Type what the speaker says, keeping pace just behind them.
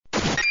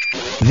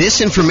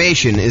This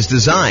information is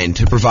designed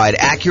to provide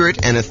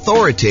accurate and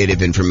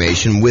authoritative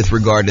information with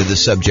regard to the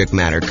subject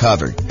matter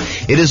covered.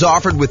 It is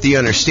offered with the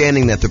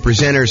understanding that the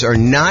presenters are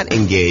not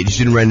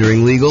engaged in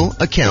rendering legal,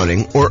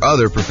 accounting, or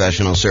other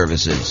professional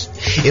services.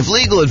 If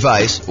legal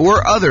advice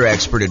or other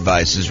expert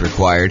advice is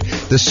required,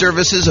 the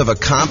services of a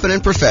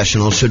competent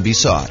professional should be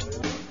sought.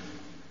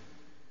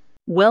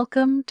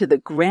 Welcome to the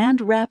Grand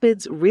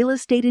Rapids Real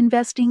Estate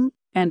Investing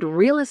and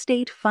Real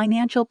Estate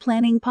Financial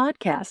Planning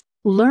Podcast.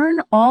 Learn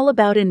all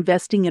about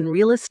investing in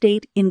real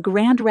estate in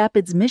Grand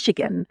Rapids,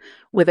 Michigan,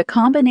 with a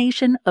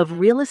combination of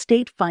real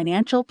estate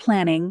financial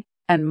planning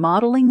and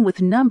modeling with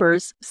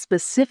numbers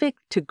specific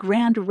to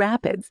Grand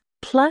Rapids,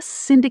 plus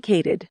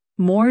syndicated,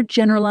 more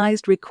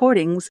generalized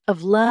recordings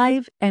of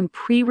live and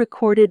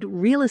pre-recorded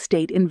real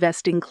estate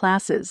investing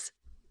classes.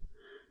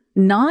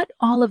 Not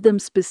all of them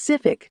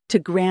specific to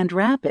Grand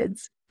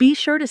Rapids. Be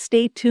sure to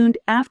stay tuned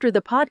after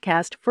the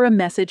podcast for a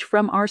message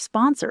from our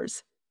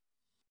sponsors.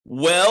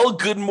 Well,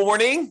 good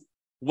morning.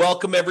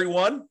 Welcome,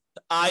 everyone.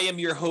 I am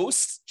your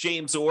host,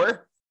 James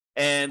Orr,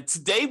 and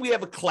today we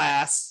have a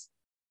class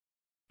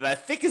that I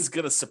think is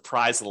going to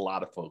surprise a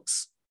lot of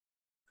folks.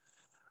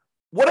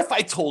 What if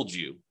I told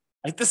you,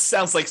 this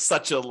sounds like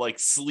such a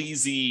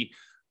sleazy,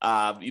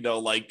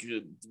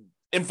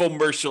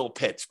 infomercial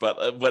pitch,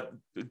 but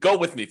go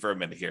with me for a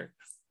minute here.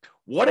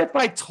 What if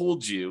I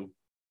told you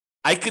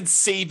I could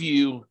save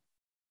you,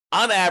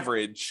 on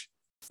average,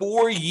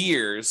 4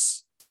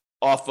 years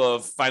off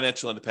of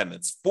financial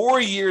independence,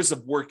 4 years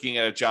of working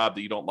at a job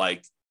that you don't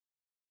like,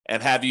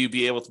 and have you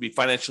be able to be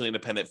financially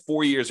independent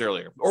 4 years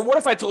earlier? Or what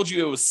if I told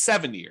you it was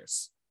 7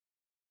 years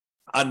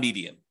on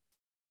median?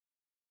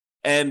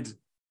 And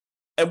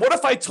what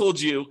if I told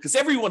you, because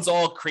everyone's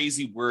all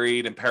crazy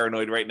worried and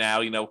paranoid right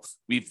now,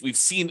 we've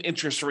seen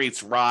interest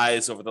rates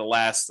rise over the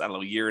last,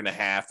 year and a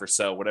half or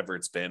so, whatever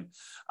it's been.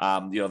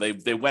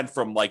 They went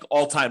from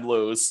all-time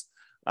lows.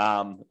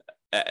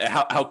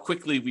 How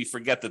quickly we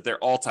forget that they're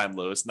all-time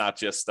lows, not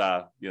just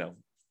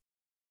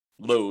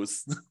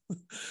lows,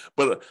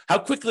 but how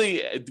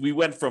quickly we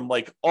went from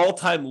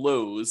all-time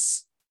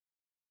lows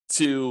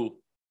to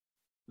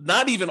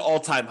not even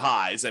all-time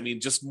highs.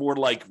 Just more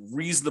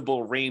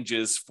reasonable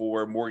ranges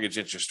for mortgage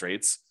interest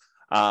rates,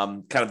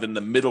 kind of in the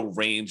middle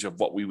range of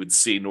what we would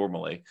see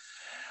normally.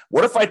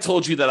 What if I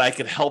told you that I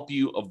could help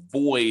you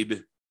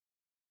avoid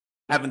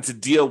having to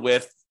deal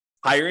with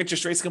higher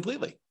interest rates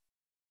completely?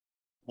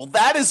 Well,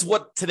 that is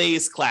what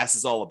today's class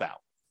is all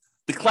about.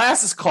 The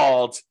class is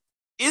called,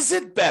 Is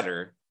It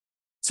Better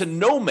to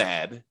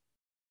Nomad,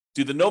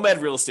 do the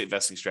Nomad real estate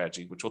investing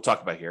strategy, which we'll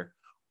talk about here,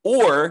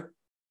 or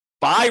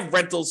buy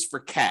rentals for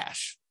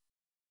cash?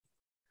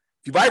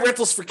 If you buy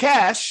rentals for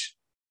cash,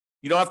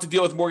 you don't have to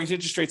deal with mortgage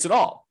interest rates at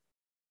all.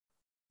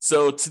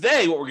 So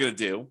today, what we're going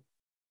to do,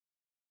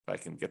 if I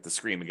can get the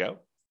screen to go,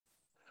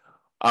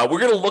 we're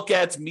going to look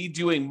at me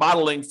doing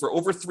modeling for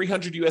over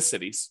 300 U.S.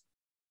 cities.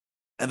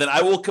 And then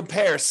I will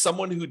compare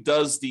someone who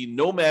does the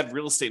Nomad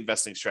real estate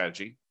investing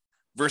strategy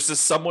versus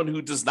someone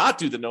who does not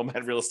do the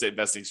Nomad real estate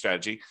investing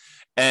strategy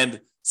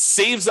and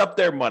saves up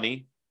their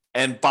money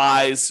and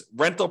buys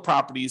rental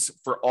properties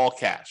for all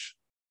cash.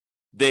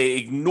 They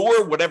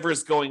ignore whatever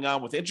is going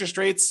on with interest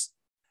rates.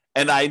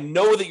 And I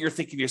know that you're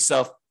thinking to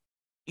yourself,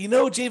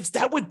 James,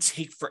 that would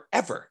take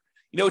forever.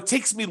 It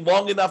takes me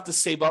long enough to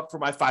save up for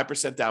my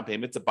 5% down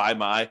payment to buy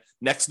my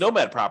next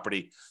Nomad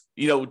property.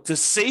 To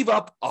save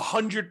up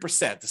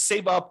 100%, to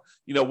save up,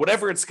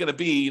 whatever it's going to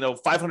be,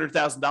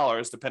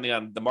 $500,000, depending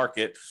on the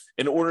market,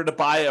 in order to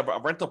buy a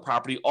rental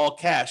property all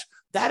cash,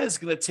 that is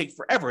going to take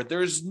forever.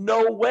 There's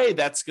no way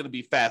that's going to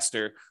be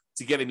faster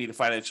to getting me to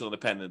financial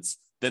independence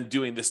than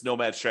doing this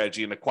Nomad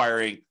strategy and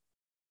acquiring,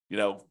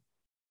 10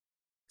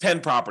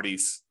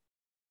 properties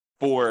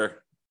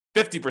for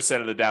 50%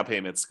 of the down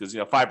payments, because,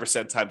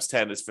 5% times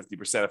 10 is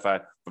 50% if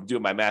I'm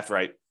doing my math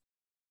right.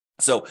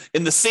 So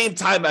in the same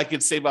time I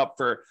could save up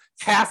for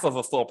half of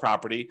a full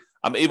property,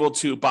 I'm able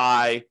to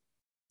buy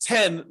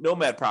 10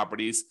 Nomad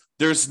properties.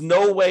 There's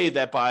no way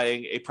that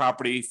buying a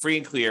property free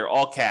and clear,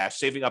 all cash,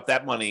 saving up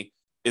that money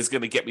is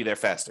going to get me there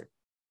faster.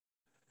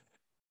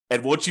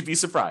 And won't you be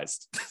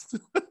surprised?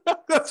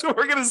 That's what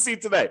we're going to see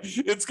today.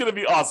 It's going to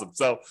be awesome.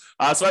 So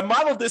I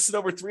modeled this in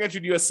over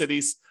 300 U.S.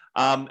 cities.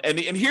 And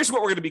here's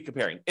what we're going to be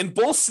comparing. In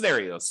both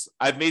scenarios,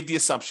 I've made the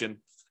assumption,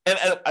 and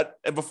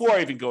before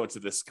I even go into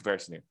this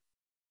comparison here,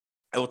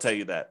 I will tell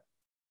you that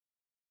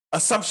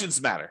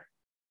assumptions matter.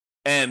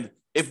 And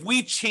if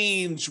we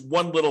change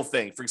one little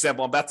thing, for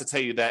example, I'm about to tell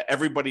you that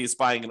everybody is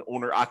buying an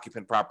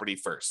owner-occupant property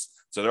first.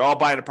 So they're all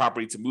buying a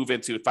property to move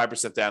into at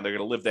 5% down. They're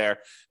going to live there,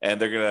 and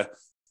they're going to,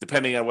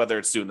 depending on whether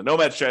it's doing the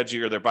Nomad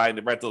strategy or they're buying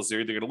the rentals, they're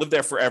either going to live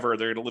there forever or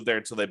they're going to live there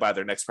until they buy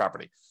their next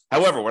property.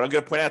 However, what I'm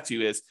going to point out to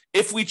you is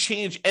if we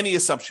change any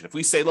assumption, if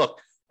we say, look,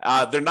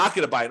 they're not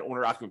going to buy an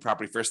owner-occupant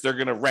property first. They're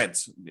going to rent,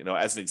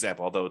 as an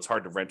example, although it's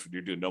hard to rent when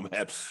you're doing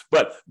Nomad,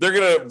 but they're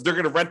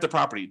going to rent the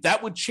property.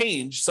 That would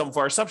change some of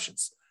our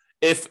assumptions.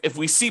 If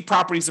we see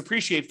properties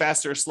appreciate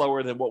faster or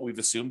slower than what we've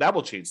assumed, that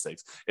will change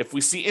things. If we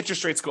see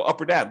interest rates go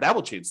up or down, that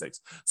will change things.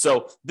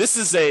 So this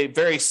is a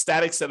very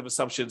static set of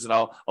assumptions, and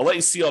I'll let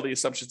you see all the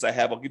assumptions I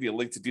have. I'll give you a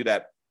link to do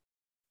that.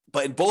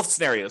 But in both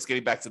scenarios,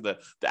 getting back to the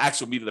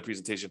actual meat of the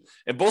presentation,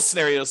 in both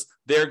scenarios,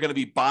 they're going to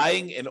be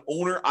buying an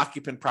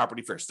owner-occupant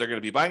property first. They're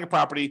going to be buying a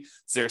property,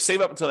 so they're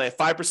save up until they have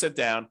 5%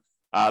 down.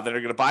 Then they're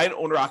going to buy an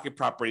owner-occupant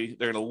property.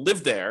 They're going to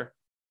live there,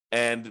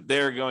 and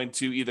they're going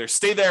to either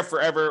stay there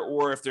forever,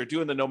 or if they're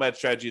doing the Nomad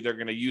strategy, they're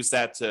going to use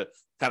that to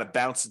kind of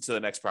bounce into the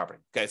next property.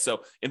 Okay,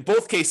 so in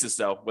both cases,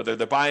 though, whether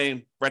they're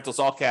buying rentals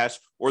all cash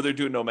or they're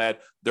doing Nomad,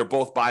 they're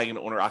both buying an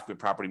owner-occupant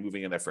property,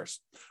 moving in there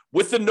first.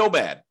 With the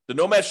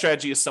Nomad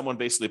strategy is someone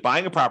basically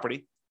buying a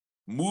property,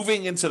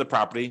 moving into the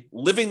property,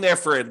 living there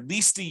for at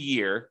least a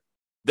year,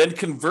 then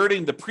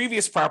converting the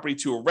previous property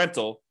to a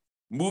rental,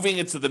 moving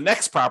into the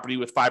next property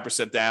with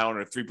 5% down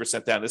or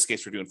 3% down. In this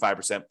case, we're doing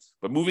 5%,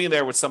 but moving in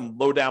there with some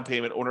low down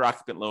payment,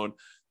 owner-occupant loan,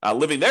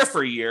 living there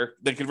for a year,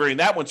 then converting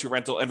that one to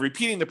rental and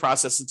repeating the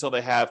process until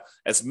they have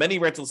as many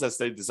rentals as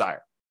they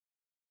desire.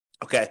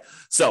 Okay,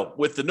 so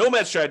with the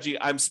Nomad strategy,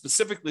 I'm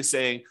specifically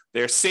saying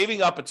they're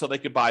saving up until they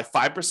could buy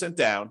 5%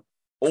 down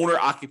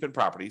owner-occupant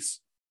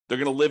properties. They're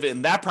going to live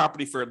in that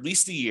property for at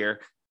least a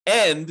year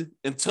and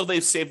until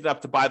they've saved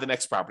up to buy the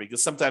next property,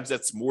 because sometimes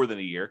that's more than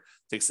a year.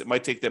 It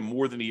might take them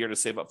more than a year to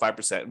save up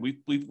 5%. And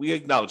we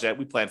acknowledge that.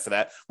 We plan for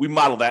that. We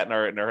model that in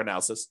our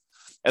analysis.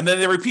 And then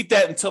they repeat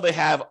that until they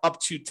have up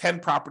to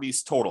 10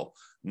 properties total,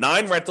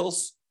 9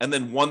 rentals, and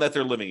then 1 that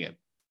they're living in.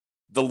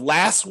 The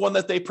last one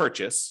that they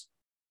purchase,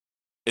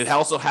 it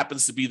also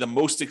happens to be the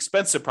most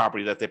expensive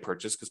property that they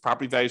purchase because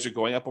property values are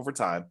going up over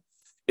time,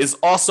 is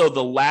also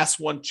the last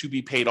one to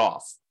be paid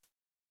off.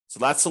 So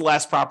that's the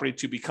last property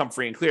to become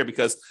free and clear,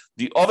 because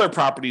the other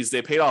properties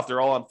they paid off, they're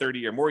all on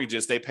 30-year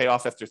mortgages. They pay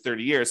off after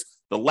 30 years.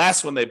 The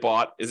last one they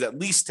bought is at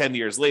least 10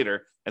 years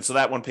later. And so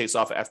that one pays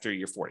off after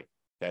year 40.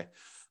 Okay.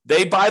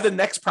 They buy the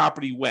next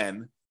property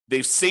when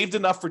they've saved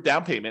enough for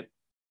down payment,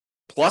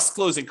 plus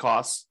closing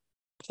costs,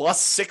 plus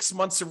 6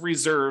 months of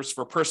reserves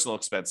for personal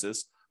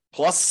expenses,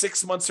 plus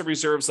 6 months of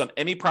reserves on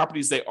any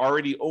properties they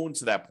already own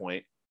to that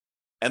point,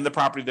 and the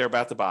property they're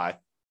about to buy.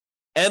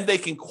 And they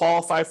can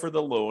qualify for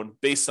the loan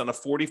based on a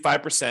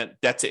 45%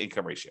 debt to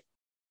income ratio.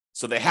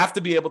 So they have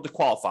to be able to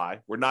qualify.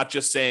 We're not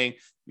just saying,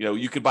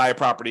 you could buy a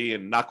property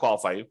and not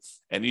qualify you.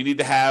 And you need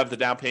to have the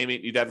down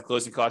payment, you need to have the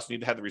closing costs, you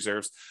need to have the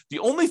reserves. The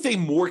only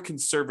thing more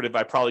conservative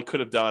I probably could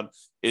have done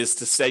is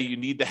to say you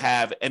need to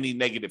have any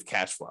negative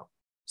cash flow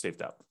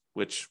saved up,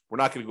 which we're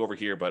not going to go over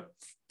here, but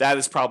that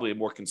is probably a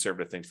more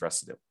conservative thing for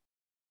us to do.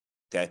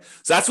 Okay.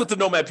 So that's what the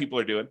Nomad people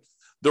are doing.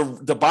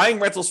 The buying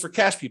rentals for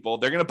cash people,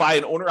 they're going to buy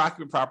an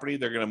owner-occupant property.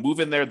 They're going to move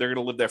in there. They're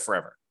going to live there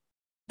forever.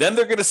 Then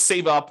they're going to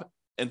save up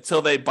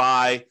until they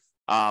buy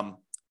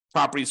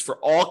properties for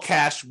all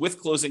cash with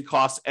closing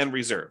costs and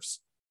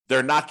reserves.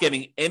 They're not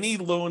getting any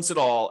loans at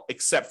all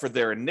except for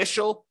their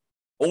initial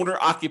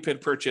owner-occupant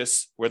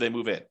purchase where they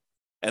move in.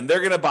 And they're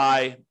going to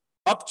buy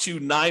up to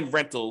 9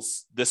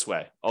 rentals this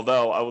way.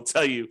 Although I will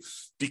tell you,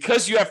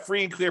 because you have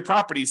free and clear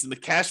properties and the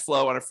cash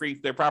flow on a free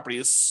and clear property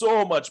is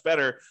so much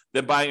better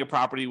than buying a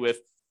property with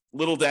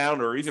little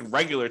down or even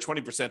regular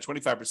 20%,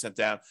 25%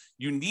 down,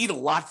 you need a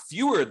lot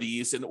fewer of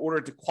these in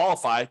order to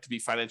qualify to be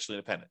financially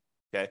independent.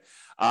 Okay.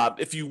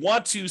 If you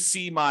want to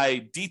see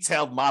my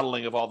detailed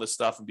modeling of all this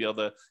stuff and be able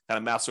to kind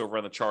of mouse over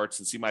on the charts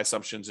and see my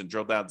assumptions and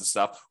drill down to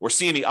stuff or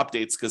see any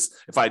updates, because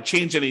if I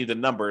change any of the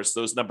numbers,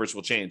 those numbers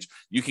will change.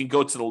 You can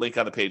go to the link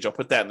on the page. I'll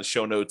put that in the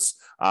show notes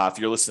if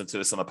you're listening to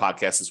this on the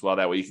podcast as well.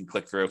 That way you can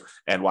click through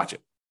and watch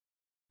it.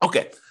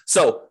 Okay.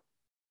 So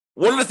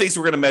one of the things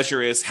we're going to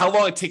measure is how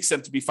long it takes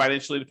them to be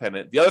financially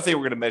independent. The other thing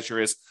we're going to measure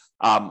is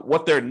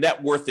what their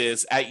net worth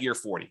is at year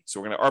 40.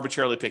 So we're going to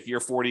arbitrarily pick year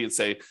 40 and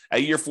say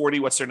at year 40,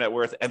 what's their net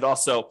worth? And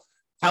also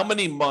how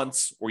many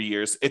months or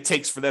years it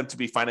takes for them to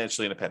be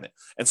financially independent.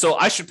 And so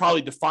I should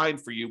probably define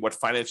for you what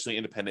financially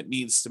independent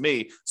means to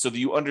me so that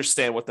you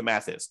understand what the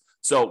math is.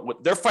 So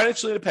they're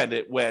financially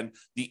independent when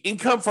the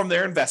income from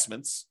their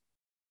investments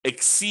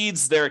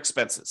exceeds their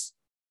expenses.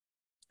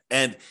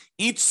 And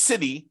each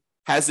city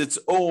has its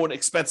own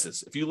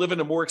expenses. If you live in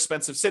a more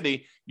expensive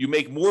city, you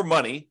make more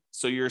money,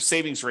 so your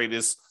savings rate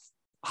is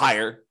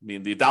higher. I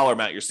mean, the dollar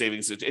amount you're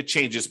saving, it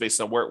changes based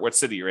on what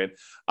city you're in.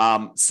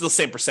 Still the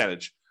same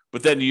percentage.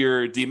 But then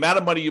the amount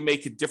of money you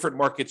make in different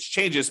markets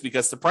changes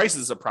because the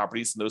prices of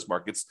properties in those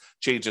markets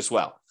change as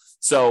well.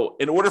 So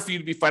in order for you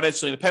to be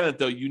financially independent,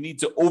 though, you need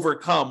to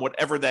overcome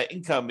whatever that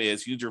income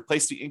is. You need to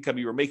replace the income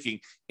you were making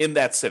in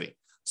that city.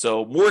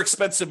 So more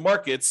expensive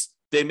markets,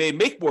 they may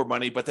make more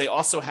money, but they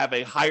also have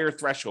a higher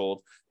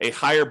threshold, a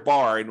higher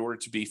bar in order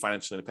to be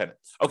financially independent.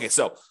 Okay,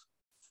 so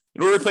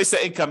in order to replace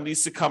that income, it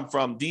needs to come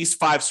from these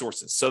 5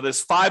 sources. So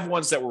there's 5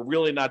 ones that we're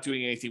really not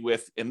doing anything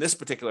with in this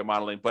particular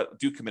modeling, but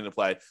do come into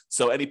play.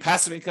 So any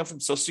passive income from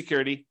Social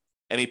Security,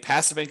 any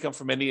passive income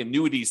from any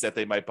annuities that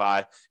they might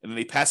buy, and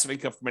any passive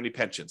income from any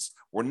pensions.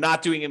 We're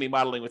not doing any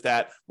modeling with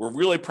that. We're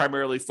really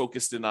primarily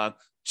focused in on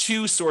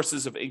 2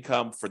 sources of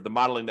income for the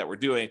modeling that we're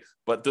doing,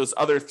 but those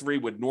other 3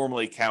 would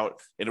normally count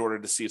in order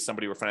to see if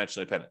somebody were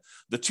financially independent.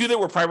 The 2 that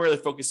we're primarily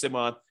focusing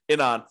on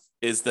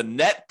is the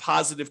net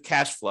positive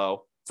cash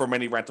flow for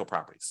many rental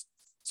properties.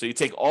 So you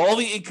take all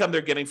the income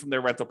they're getting from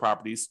their rental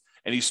properties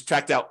and you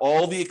subtract out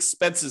all the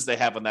expenses they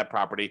have on that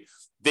property,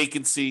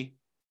 vacancy,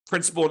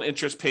 principal and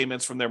interest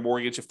payments from their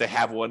mortgage if they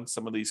have one.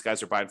 Some of these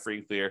guys are buying free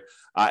and clear.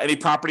 Any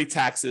property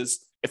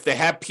taxes. If they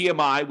have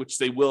PMI, which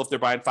they will if they're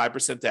buying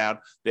 5% down,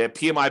 they have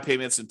PMI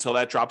payments until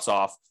that drops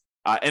off.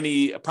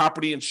 Any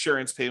property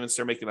insurance payments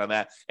they're making on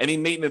that, any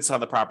maintenance on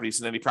the properties,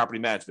 and any property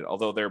management,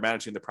 although they're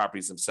managing the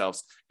properties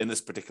themselves in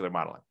this particular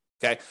modeling.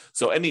 Okay,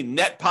 so any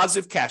net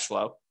positive cash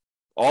flow,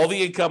 all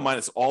the income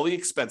minus all the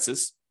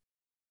expenses.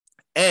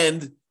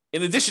 And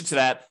in addition to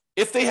that,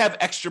 if they have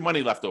extra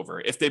money left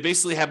over, if they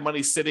basically have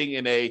money sitting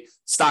in a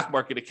stock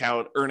market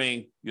account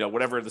earning,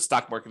 whatever the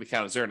stock market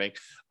account is earning,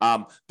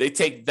 they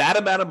take that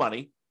amount of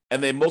money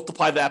and they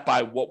multiply that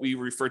by what we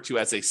refer to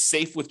as a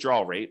safe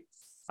withdrawal rate.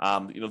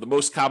 The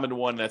most common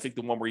one, and I think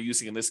the one we're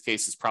using in this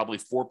case is probably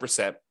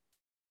 4%.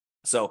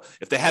 So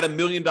if they had $1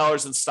 million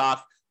in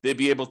stock, they'd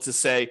be able to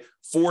say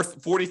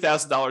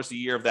 $40,000 a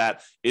year of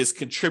that is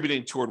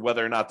contributing toward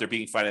whether or not they're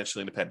being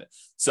financially independent.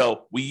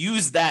 So we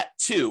use that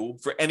too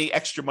for any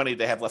extra money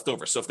they have left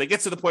over. So if they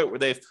get to the point where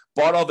they've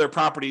bought all their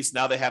properties,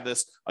 now they have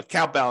this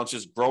account balance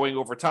just growing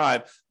over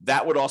time,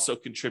 that would also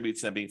contribute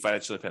to them being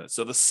financially independent.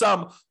 So the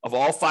sum of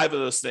all 5 of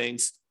those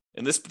things,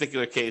 in this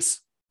particular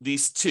case,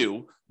 these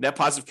 2, net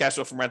positive cash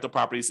flow from rental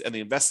properties and the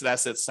invested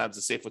assets times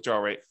the safe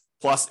withdrawal rate,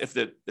 plus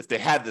if they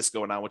had this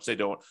going on, which they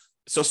don't,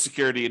 Social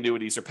Security,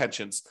 annuities, or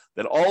pensions,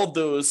 then all of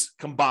those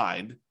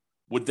combined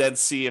would then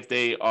see if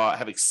they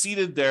have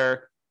exceeded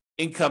their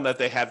income that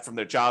they had from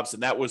their jobs.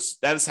 And that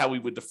is how we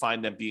would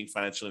define them being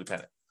financially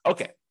independent.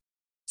 Okay.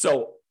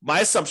 So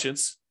my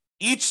assumptions,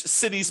 each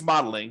city's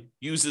modeling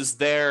uses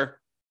their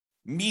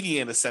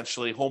median,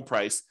 essentially, home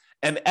price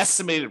and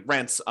estimated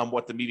rents on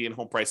what the median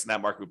home price in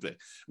that market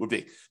would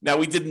be. Now,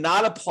 we did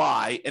not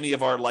apply any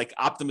of our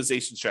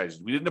optimization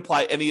strategies. We didn't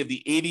apply any of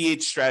the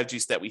 88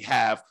 strategies that we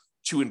have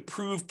to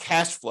improve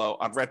cash flow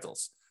on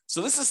rentals.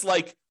 So this is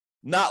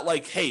not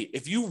like, hey,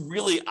 if you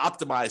really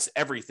optimize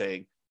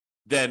everything,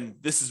 then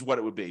this is what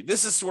it would be.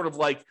 This is sort of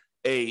like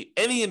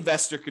any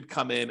investor could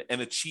come in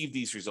and achieve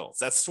these results.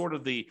 That's sort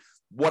of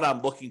what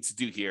I'm looking to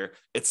do here.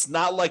 It's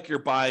not like you're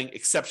buying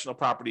exceptional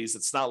properties.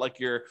 It's not like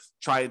you're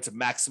trying to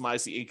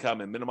maximize the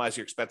income and minimize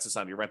your expenses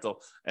on your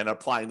rental and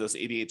applying those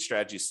 88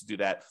 strategies to do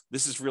that.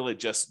 This is really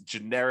just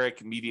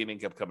generic median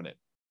income coming in.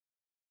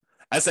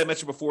 As I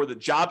mentioned before, the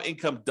job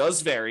income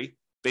does vary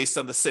based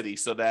on the city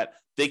so that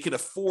they can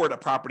afford a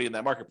property in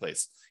that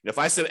marketplace. If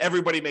I said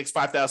everybody makes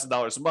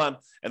 $5,000 a month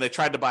and they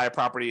tried to buy a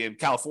property in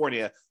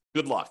California,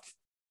 good luck.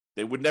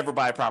 They would never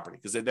buy a property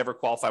because they never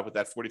qualify with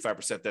that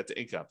 45% debt to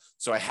income.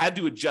 So I had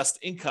to adjust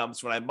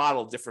incomes when I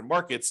modeled different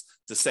markets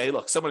to say,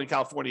 look, someone in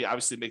California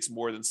obviously makes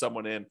more than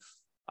someone in,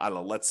 I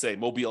don't know, let's say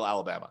Mobile,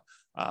 Alabama,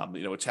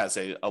 which has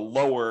a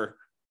lower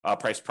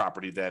price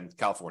property than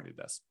California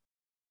does.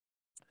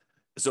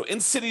 So in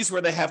cities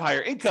where they have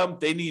higher income,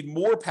 they need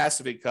more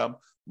passive income,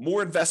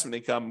 more investment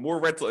income, more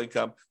rental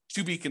income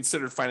to be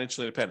considered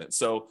financially independent.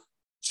 So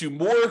to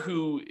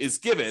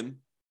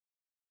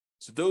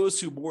those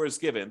who more is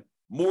given,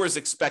 more is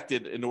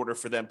expected in order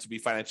for them to be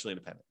financially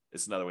independent.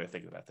 It's another way of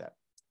thinking about that.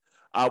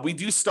 We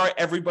do start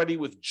everybody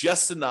with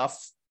just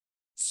enough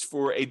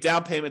for a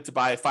down payment to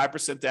buy a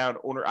 5% down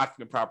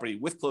owner-occupant property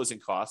with closing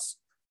costs.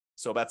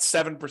 So about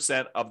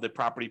 7% of the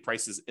property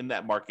prices in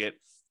that market.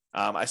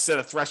 I set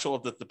a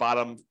threshold at the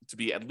bottom to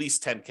be at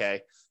least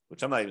 10K,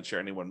 which I'm not even sure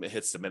anyone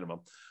hits the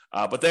minimum.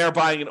 But they are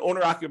buying an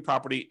owner-occupant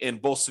property in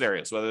both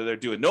scenarios, whether they're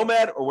doing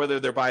Nomad or whether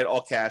they're buying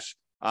all cash.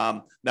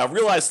 Now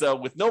realize though,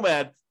 with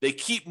Nomad, they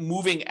keep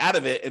moving out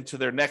of it into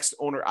their next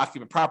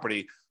owner-occupant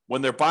property.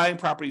 When they're buying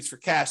properties for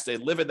cash, they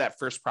live in that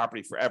first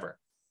property forever.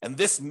 And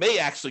this may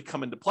actually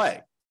come into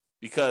play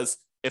because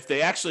if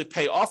they actually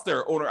pay off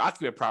their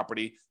owner-occupant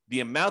property, the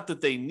amount that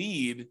they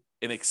need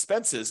in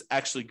expenses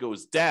actually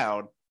goes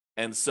down.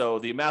 And so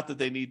the amount that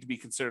they need to be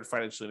considered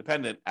financially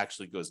independent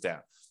actually goes down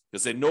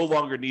because they no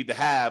longer need to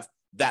have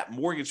that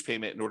mortgage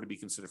payment in order to be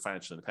considered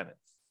financially independent,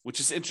 which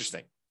is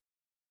interesting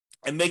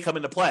and may come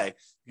into play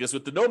because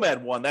with the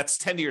Nomad one, that's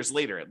 10 years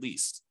later at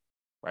least,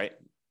 right?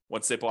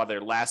 Once they bought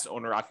their last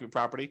owner-occupant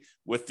property.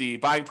 With the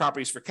buying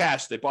properties for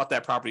cash, they bought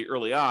that property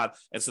early on,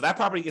 and so that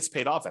property gets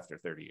paid off after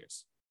 30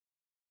 years.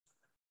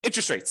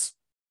 Interest rates.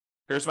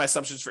 Here's my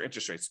assumptions for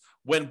interest rates.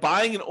 When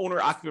buying an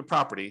owner-occupant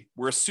property,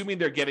 we're assuming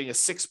they're getting a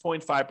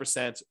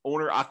 6.5%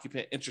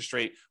 owner-occupant interest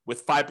rate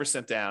with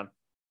 5% down.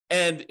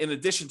 And in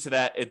addition to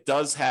that, it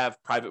does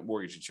have private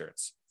mortgage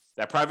insurance.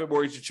 That private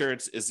mortgage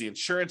insurance is the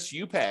insurance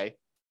you pay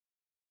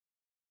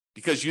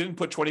because you didn't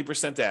put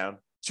 20% down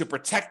to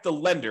protect the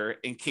lender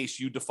in case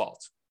you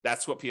default.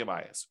 That's what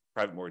PMI is,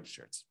 private mortgage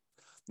insurance.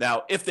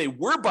 Now, if they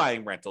were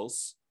buying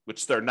rentals,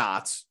 which they're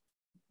not,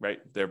 right?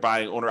 They're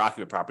buying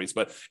owner-occupant properties.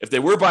 But if they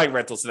were buying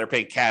rentals, then they're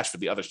paying cash for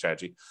the other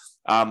strategy.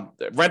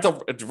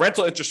 Rental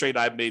interest rate,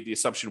 I've made the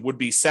assumption, would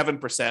be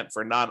 7%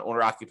 for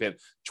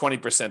non-owner-occupant,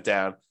 20%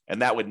 down,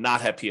 and that would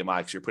not have PMI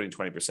because you're putting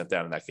 20%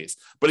 down in that case.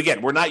 But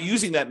again, we're not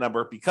using that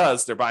number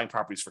because they're buying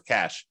properties for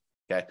cash.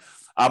 Okay.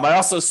 I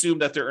also assume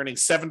that they're earning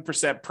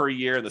 7% per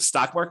year in the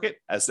stock market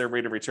as their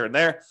rate of return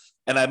there.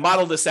 And I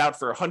modeled this out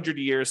for 100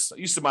 years. I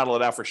used to model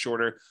it out for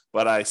shorter,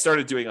 but I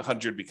started doing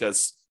 100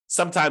 because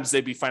sometimes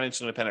they'd be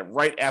financially independent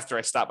right after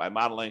I stopped my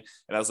modeling.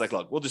 And I was like,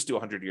 look, we'll just do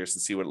 100 years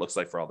and see what it looks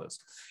like for all those.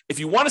 If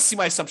you want to see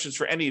my assumptions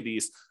for any of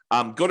these,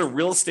 go to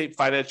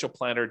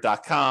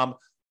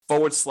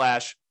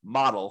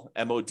realestatefinancialplanner.com/model,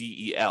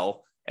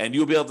 MODEL, and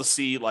you'll be able to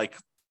see like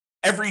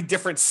every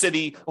different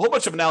city, a whole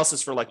bunch of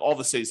analysis for like all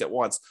the cities at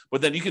once,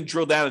 but then you can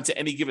drill down into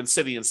any given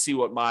city and see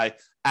what my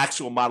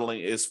actual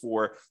modeling is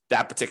for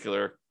that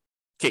particular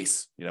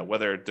case,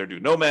 whether they're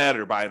doing Nomad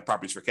or buying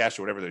properties for cash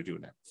or whatever they're doing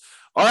there.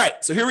 All right,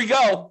 so here we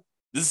go.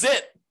 This is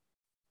it.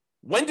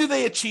 When do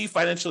they achieve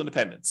financial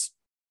independence?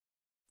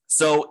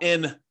 So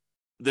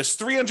there's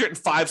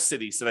 305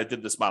 cities that I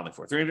did this modeling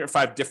for,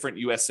 305 different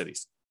US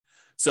cities.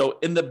 So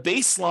in the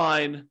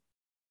baseline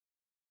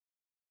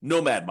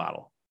Nomad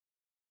model,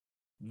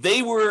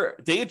 they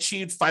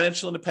achieved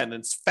financial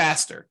independence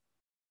faster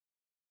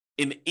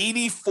in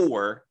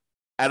 84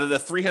 out of the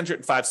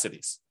 305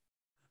 cities.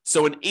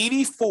 So in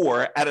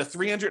 84 out of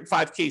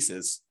 305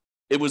 cases,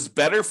 it was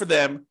better for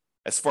them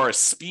as far as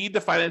speed to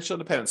financial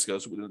independence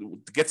goes, to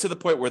get to the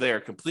point where they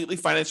are completely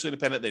financially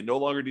independent. They no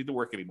longer need to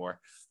work anymore.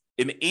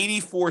 In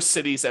 84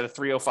 cities out of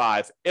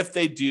 305, if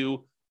they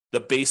do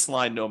the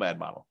baseline Nomad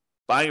model,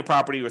 buying a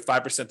property with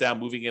 5% down,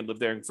 moving in, live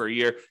there for a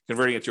year,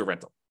 converting it to a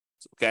rental.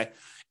 Okay.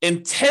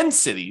 In 10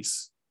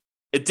 cities,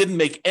 it didn't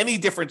make any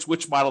difference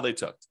which model they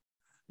took.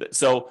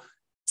 So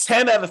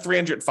 10 out of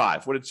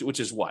 305, which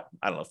is what?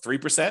 I don't know,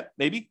 3%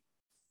 maybe?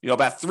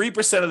 About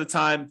 3% of the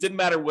time, didn't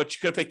matter what, you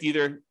could have picked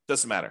either,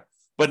 doesn't matter.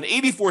 But in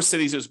 84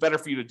 cities, it was better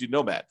for you to do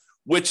Nomad,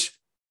 which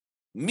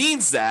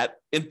means that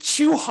in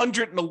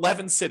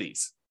 211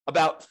 cities,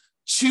 about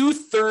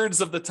 2/3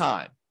 of the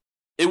time,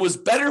 it was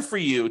better for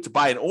you to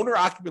buy an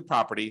owner-occupant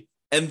property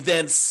and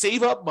then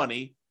save up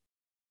money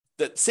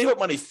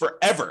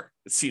forever,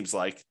 it seems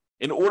like,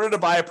 in order to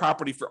buy a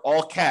property for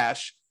all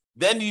cash,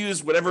 then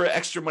use whatever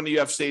extra money you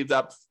have saved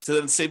up to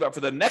then save up for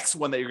the next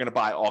one that you're going to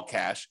buy all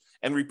cash,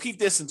 and repeat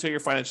this until you're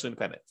financially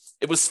independent.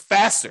 It was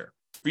faster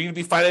for you to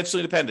be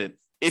financially independent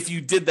if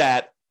you did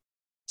that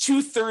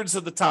 2/3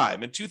 of the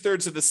time and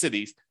 2/3 of the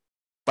cities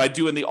by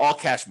doing the all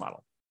cash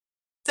model.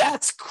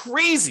 That's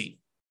crazy,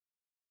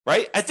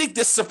 right? I think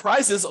this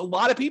surprises a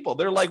lot of people.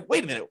 They're like,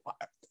 wait a minute,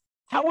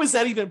 how is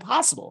that even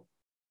possible?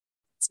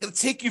 It's going to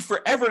take you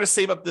forever to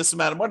save up this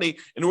amount of money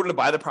in order to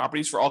buy the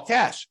properties for all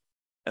cash.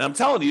 And I'm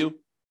telling you,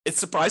 it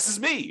surprises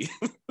me.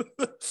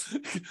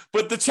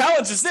 But the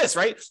challenge is this,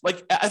 right?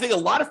 Like, I think a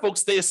lot of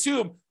folks, they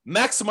assume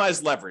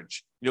maximize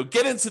leverage,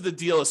 get into the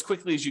deal as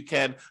quickly as you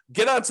can,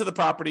 get onto the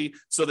property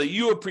so that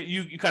you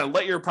kind of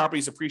let your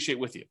properties appreciate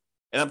with you.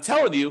 And I'm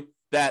telling you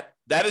that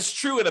is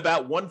true in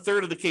about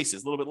 1/3 of the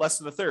cases, a little bit less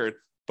than a third,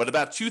 but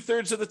about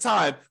 2/3 of the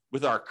time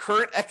with our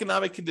current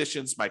economic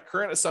conditions, my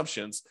current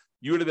assumptions,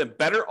 you would have been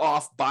better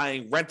off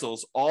buying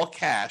rentals all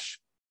cash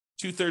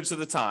 2/3 of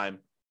the time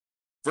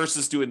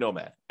versus doing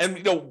Nomad.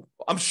 And,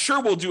 I'm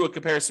sure we'll do a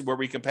comparison where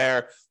we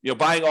compare,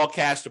 buying all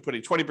cash to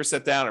putting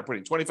 20% down or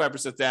putting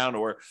 25% down,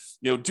 or,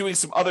 doing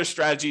some other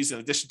strategies in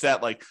addition to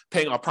that, like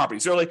paying off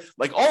properties early.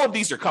 Like, all of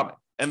these are coming.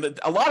 And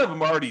a lot of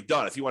them are already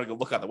done if you want to go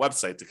look on the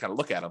website to kind of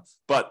look at them.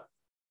 But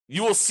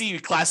you will see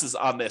classes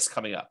on this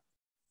coming up.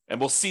 And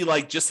we'll see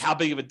like just how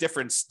big of a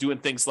difference doing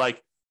things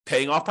like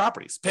paying off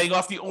properties, paying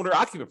off the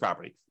owner-occupant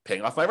property,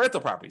 paying off my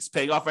rental properties,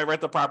 paying off my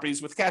rental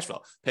properties with cash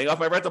flow, paying off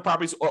my rental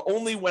properties or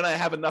only when I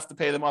have enough to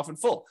pay them off in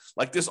full.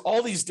 Like, there's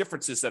all these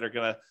differences that are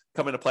going to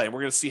come into play, and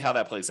we're going to see how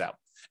that plays out.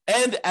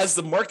 And as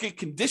the market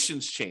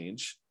conditions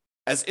change,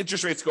 as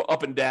interest rates go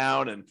up and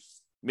down, and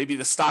maybe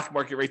the stock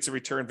market rates of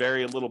return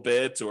vary a little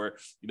bit, or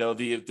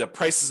the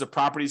prices of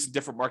properties in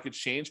different markets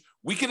change,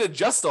 we can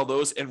adjust all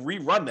those and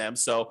rerun them.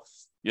 So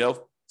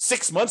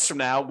 6 months from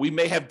now, we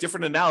may have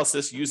different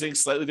analysis using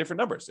slightly different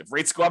numbers. If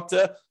rates go up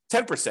to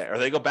 10% or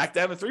they go back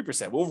down to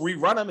 3%, we'll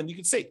rerun them and you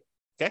can see.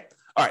 Okay.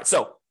 All right.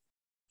 So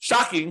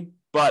shocking,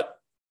 but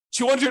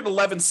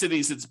 211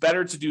 cities, it's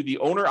better to do the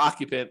owner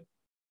occupant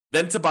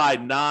than to buy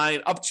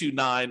up to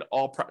nine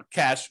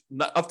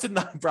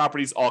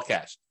properties, all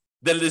cash,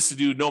 than it is to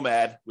do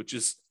Nomad, which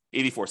is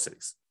 84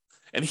 cities.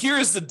 And here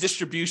is the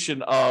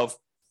distribution of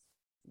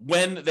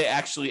when they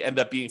actually end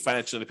up being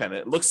financially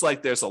independent. It looks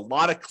like there's a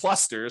lot of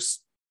clusters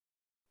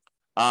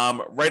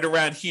right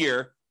around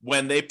here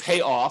when they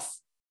pay off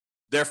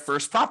their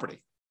first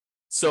property.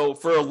 So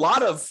for a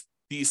lot of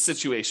these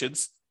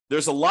situations,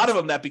 there's a lot of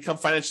them that become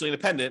financially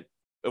independent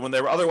when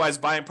they were otherwise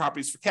buying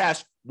properties for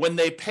cash when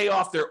they pay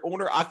off their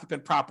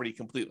owner-occupant property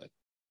completely,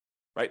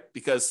 right?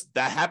 Because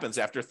that happens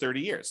after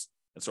 30 years.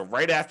 And so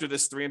right after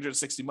this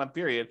 360-month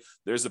period,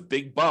 there's a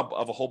big bump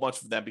of a whole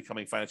bunch of them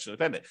becoming financially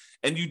independent.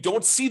 And you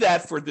don't see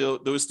that for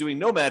those doing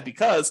Nomad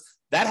because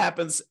that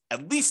happens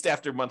at least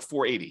after month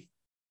 480,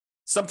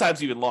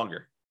 sometimes even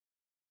longer.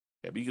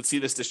 Okay, but you can see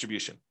this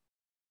distribution.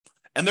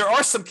 And there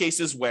are some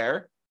cases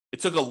where it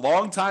took a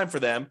long time for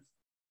them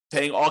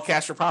paying all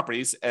cash for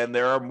properties, and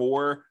there are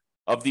more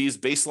of these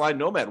baseline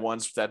Nomad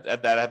ones that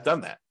have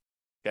done that.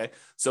 Okay,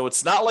 so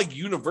it's not like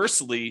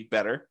universally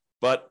better,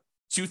 but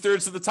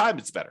 2/3 of the time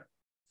it's better.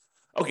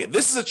 Okay,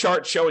 this is a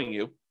chart showing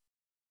you.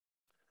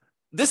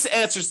 This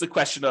answers the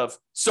question of,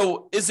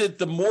 so is it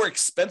the more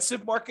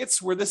expensive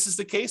markets where this is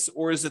the case,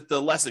 or is it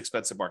the less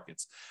expensive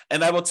markets?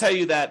 And I will tell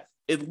you that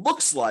it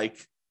looks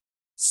like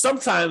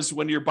sometimes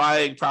when you're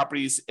buying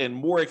properties in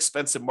more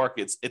expensive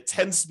markets, it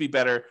tends to be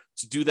better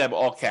to do them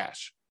all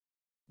cash,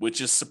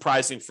 which is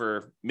surprising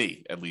for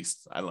me, at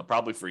least. I don't know,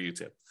 probably for you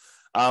too.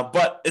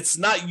 But it's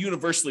not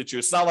universally true.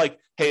 It's not like,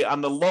 hey,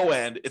 on the low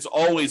end, it's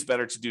always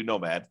better to do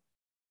Nomad.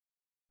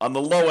 On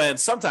the low end,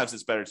 sometimes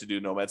it's better to do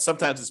Nomad.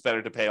 Sometimes it's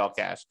better to pay all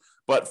cash.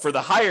 But for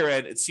the higher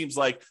end, it seems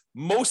like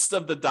most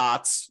of the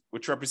dots,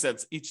 which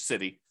represents each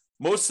city,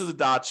 most of the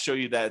dots show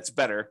you that it's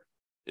better.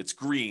 It's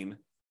green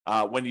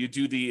when you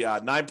do the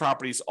 9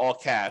 properties all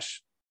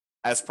cash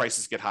as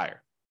prices get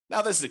higher.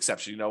 Now, this is an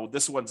exception.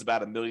 This one's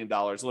about $1 million,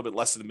 a little bit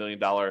less than $1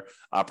 million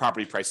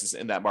property prices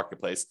in that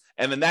marketplace.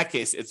 And in that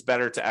case, it's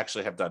better to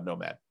actually have done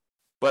Nomad.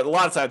 But a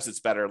lot of times it's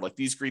better, like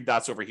these green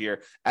dots over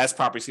here, as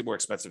properties get more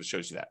expensive, it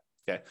shows you that.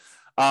 Okay.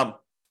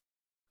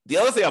 The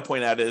other thing I'll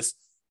point out is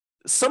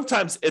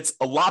sometimes it's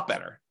a lot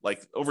better.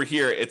 Like over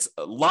here, it's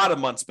a lot of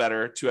months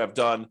better to have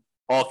done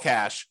all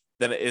cash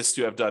than it is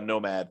to have done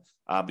Nomad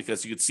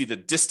because you can see the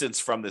distance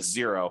from this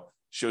 0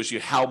 shows you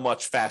how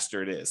much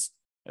faster it is.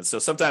 And so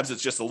sometimes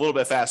it's just a little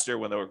bit faster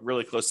when they're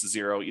really close to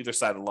 0, either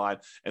side of the line.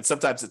 And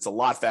sometimes it's a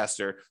lot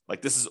faster.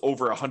 Like this is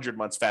over 100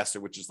 months faster,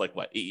 which is like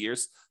what, 8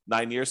 years,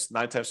 9 years,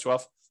 9 times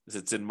 12,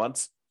 it's in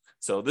months.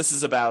 So this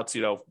is about,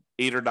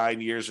 8 or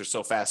 9 years or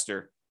so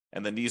faster.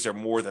 And then these are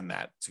more than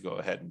that to go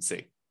ahead and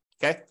see.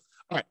 Okay.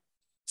 All right.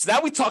 So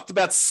now we talked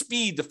about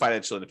speed to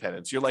financial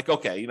independence. You're like,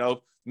 okay,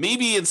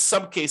 maybe in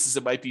some cases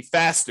it might be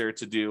faster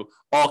to do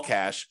all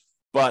cash,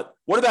 but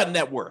what about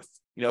net worth?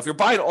 If you're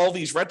buying all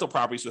these rental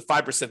properties with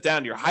 5%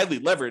 down, you're highly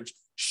leveraged.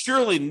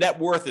 Surely net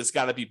worth has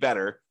got to be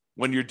better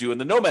when you're doing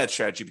the Nomad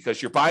strategy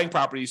because you're buying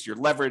properties, you're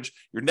leveraged,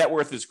 your net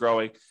worth is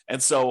growing.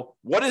 And so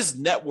what is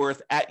net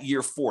worth at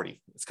year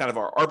 40? It's kind of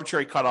our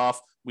arbitrary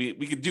cutoff. We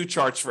could do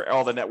charts for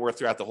all the net worth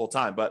throughout the whole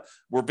time, but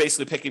we're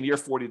basically picking year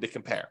 40 to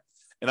compare.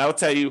 And I will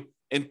tell you,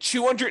 in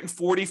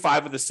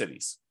 245 of the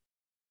cities,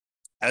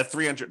 out of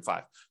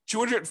 305,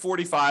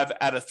 245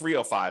 out of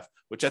 305,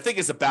 which I think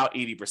is about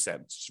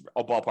 80%.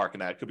 I'll ballpark in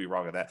that. I could be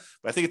wrong on that,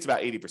 but I think it's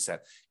about 80%.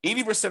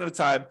 80% of the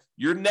time,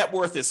 your net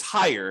worth is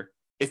higher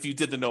if you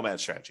did the Nomad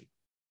strategy.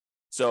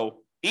 So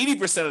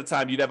 80% of the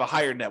time, you'd have a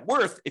higher net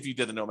worth if you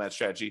did the Nomad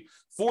strategy.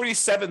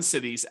 47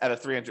 cities out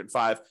of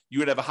 305, you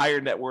would have a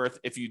higher net worth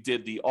if you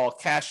did the all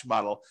cash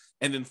model.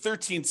 And in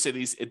 13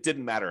 cities, it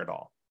didn't matter at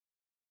all.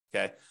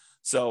 Okay.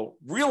 So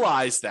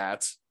realize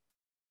that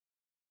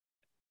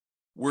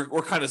we're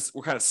kind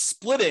of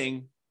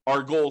splitting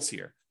our goals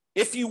here.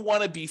 If you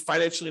want to be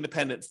financially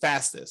independent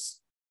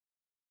fastest,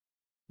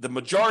 the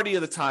majority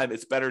of the time,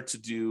 it's better to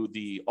do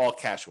the all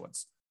cash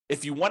ones.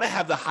 If you want to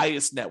have the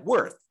highest net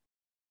worth,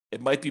 it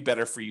might be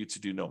better for you to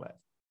do Nomad.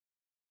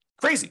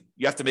 Crazy.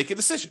 You have to make a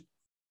decision.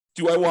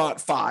 Do I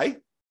want FI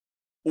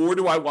or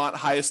do I want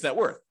highest net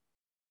worth?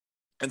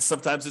 And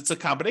sometimes it's a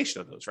combination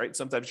of those, right?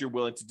 Sometimes you're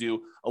willing to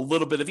do a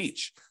little bit of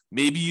each.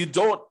 Maybe you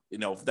don't,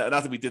 not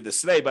that we did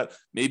this today, but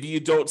maybe you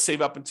don't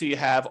save up until you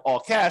have all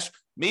cash.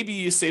 Maybe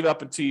you save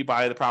up until you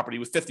buy the property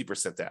with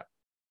 50% down.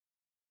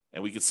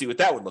 And we can see what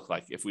that would look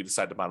like if we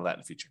decide to model that in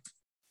the future.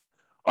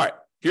 All right,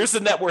 here's the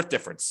net worth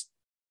difference.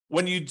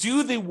 When you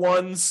do the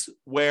ones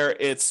where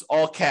it's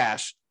all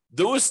cash,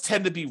 those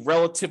tend to be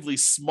relatively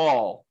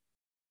small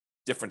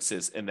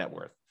differences in net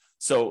worth.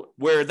 So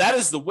where that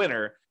is the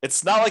winner,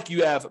 it's not like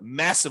you have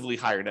massively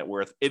higher net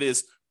worth. It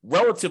is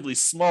relatively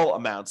small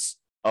amounts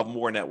of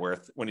more net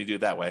worth when you do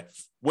it that way.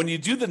 When you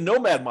do the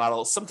Nomad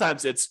model,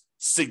 sometimes it's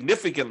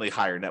significantly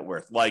higher net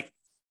worth, like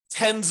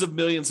tens of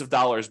millions of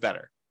dollars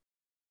better.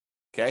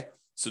 Okay,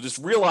 so just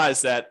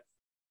realize that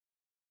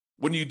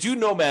when you do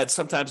Nomad,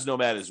 sometimes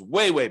Nomad is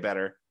way, way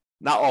better.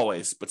 Not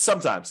always, but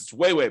sometimes it's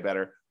way, way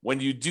better. When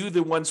you do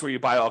the ones where you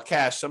buy all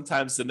cash,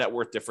 sometimes the net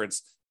worth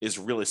difference is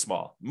really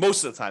small.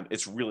 Most of the time,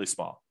 it's really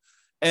small.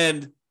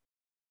 And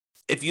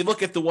if you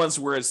look at the ones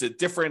where it's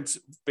different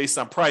based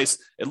on price,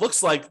 it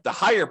looks like the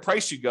higher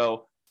price you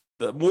go,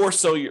 the more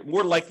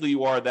likely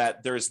you are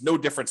that there's no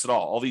difference at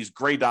all. All these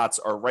gray dots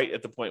are right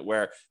at the point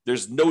where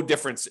there's no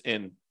difference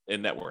in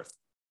net worth.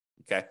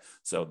 Okay,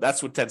 so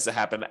that's what tends to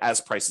happen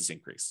as prices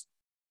increase.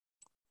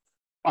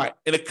 All right.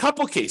 In a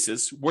couple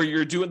cases where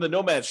you're doing the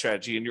Nomad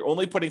strategy and you're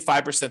only putting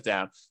 5%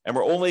 down, and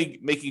we're only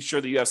making sure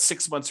that you have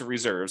 6 months of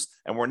reserves,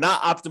 and we're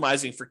not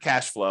optimizing for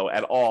cash flow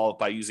at all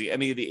by using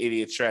any of the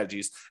 88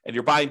 strategies, and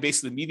you're buying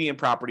basically median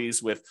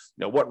properties with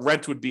what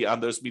rent would be on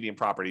those median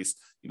properties,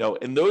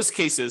 in those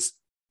cases,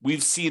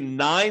 we've seen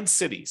 9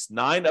 cities,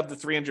 9 of the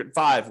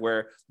 305,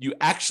 where you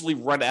actually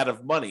run out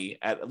of money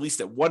at least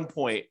at one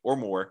point or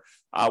more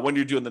when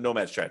you're doing the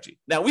Nomad strategy.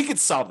 Now, we could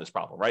solve this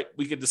problem, right?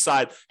 We could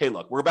decide, hey,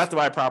 look, we're about to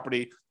buy a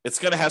property. It's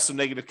going to have some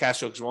negative cash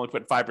flow because we're only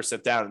putting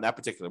 5% down in that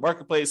particular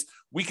marketplace.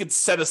 We could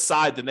set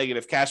aside the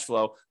negative cash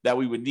flow that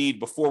we would need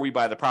before we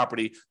buy the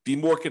property, be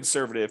more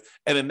conservative.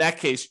 And in that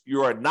case,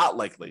 you are not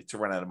likely to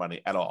run out of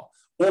money at all.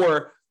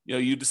 Or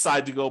you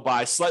decide to go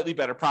buy slightly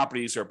better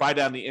properties or buy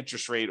down the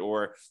interest rate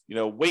or,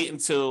 wait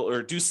until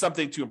or do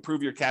something to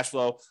improve your cash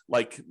flow,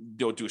 like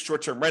do a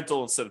short-term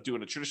rental instead of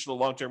doing a traditional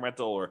long-term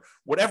rental or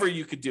whatever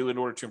you could do in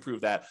order to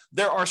improve that.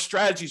 There are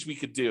strategies we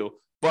could do,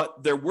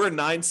 but there were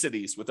 9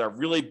 cities with our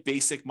really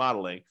basic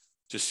modeling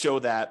to show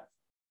that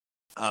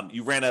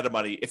you ran out of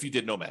money if you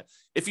did Nomad.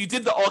 If you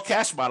did the all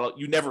cash model,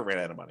 you never ran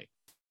out of money.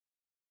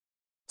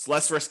 It's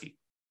less risky.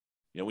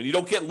 When you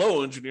don't get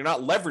loans, when you're not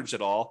leveraged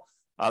at all,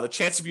 the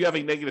chance of you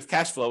having negative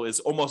cash flow is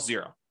almost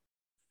zero.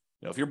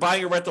 If you're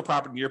buying a rental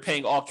property and you're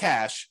paying all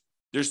cash,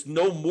 there's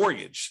no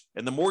mortgage.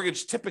 And the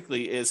mortgage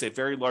typically is a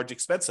very large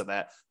expense on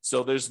that.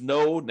 So there's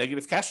no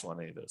negative cash flow on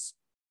any of those.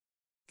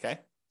 Okay.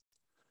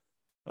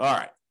 All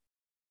right.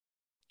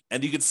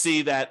 And you can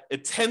see that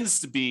it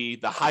tends to be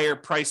the higher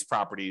price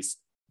properties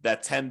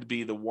that tend to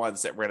be the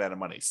ones that ran out of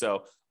money.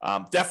 So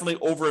definitely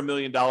over $1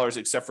 million,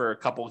 except for a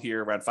couple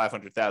here around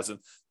 500,000.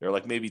 There are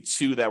like maybe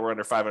 2 that were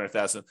under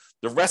 500,000.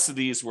 The rest of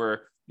these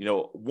were,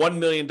 $1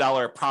 million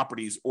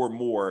properties or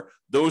more.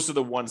 Those are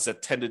the ones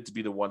that tended to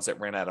be the ones that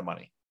ran out of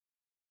money.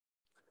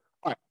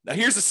 All right. Now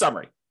here's the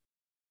summary.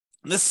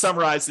 And this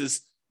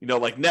summarizes,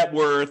 like net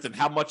worth and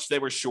how much they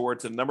were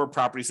short and the number of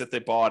properties that they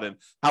bought and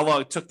how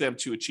long it took them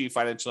to achieve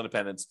financial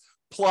independence,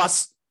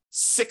 plus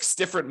 6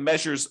 different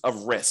measures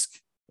of risk.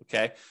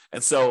 Okay.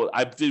 And so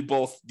I did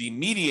both the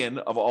median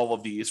of all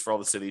of these for all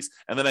the cities,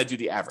 and then I do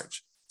the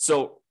average.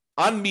 So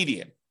on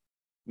median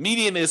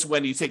is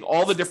when you take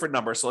all the different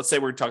numbers. So let's say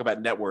we're talking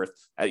about net worth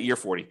at year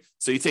 40.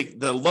 So you take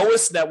the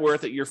lowest net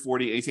worth at year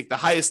 40 and you take the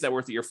highest net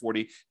worth at year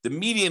 40. The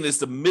median is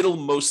the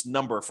middlemost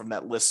number from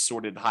that list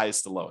sorted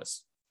highest to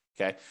lowest.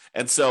 Okay.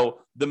 And so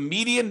the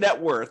median net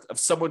worth of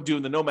someone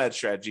doing the Nomad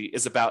strategy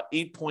is about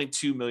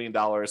 $8.2 million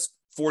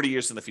 40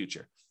 years in the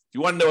future. If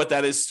you want to know what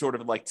that is, sort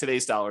of like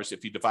today's dollars,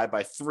 if you divide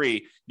by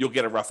 3, you'll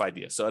get a rough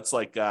idea. So it's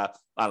like,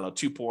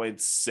 2.6,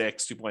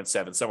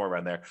 2.7, somewhere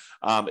around there,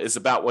 is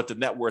about what the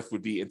net worth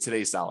would be in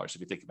today's dollars,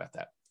 if you think about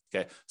that.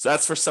 Okay. So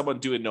that's for someone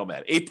doing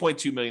Nomad.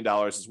 $8.2 million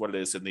is what it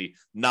is in the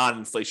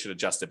non-inflation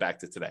adjusted back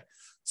to today.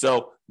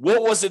 So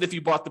what was it if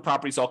you bought the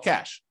properties all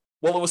cash?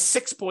 Well, it was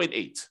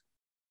 6.8,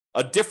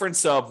 a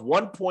difference of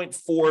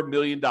 $1.4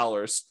 million.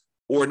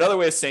 Or another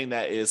way of saying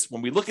that is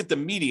when we look at the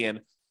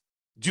median,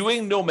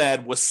 doing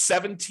Nomad was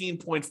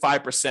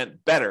 17.5%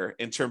 better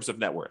in terms of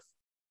net worth.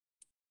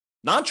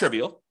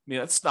 Non-trivial. I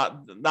mean, it's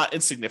not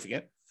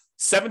insignificant.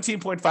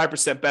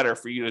 17.5% better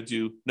for you to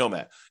do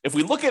Nomad. If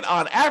we look at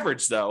on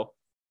average, though,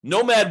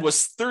 Nomad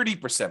was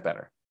 30%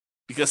 better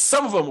because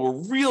some of them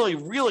were really,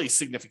 really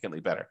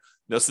significantly better.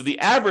 So the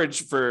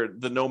average for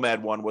the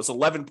Nomad one was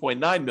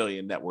 11.9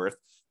 million net worth.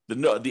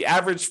 The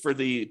average for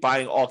the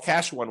buying all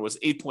cash one was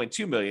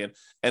 8.2 million.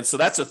 And so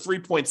that's a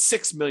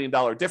 $3.6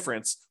 million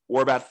difference,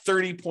 or about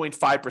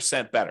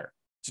 30.5% better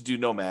to do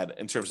Nomad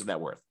in terms of net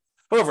worth.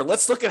 However,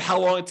 let's look at how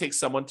long it takes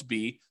someone to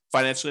be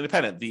financially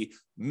independent, the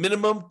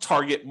minimum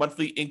target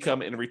monthly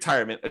income in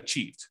retirement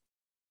achieved.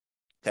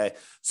 Okay.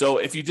 So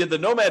if you did the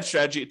Nomad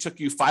strategy, it took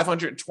you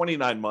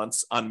 529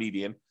 months on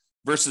median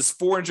versus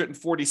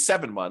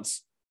 447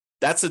 months.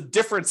 That's a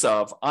difference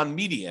of, on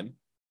median,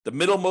 the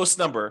middlemost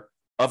number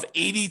of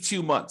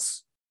 82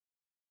 months.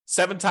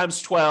 7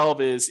 times 12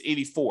 is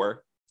 84,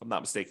 if I'm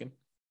not mistaken.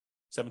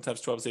 7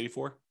 times 12 is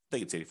 84. I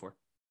think it's 84.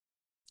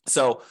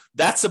 So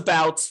that's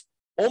about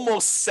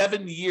almost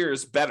 7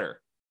 years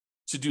better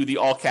to do the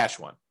all cash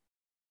one.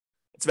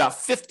 It's about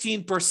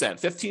 15%,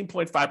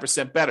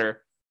 15.5%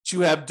 better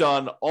to have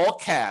done all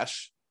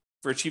cash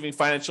for achieving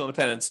financial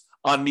independence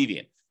on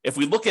median. If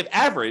we look at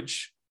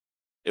average,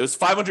 it was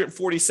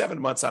 547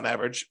 months on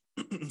average,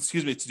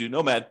 to do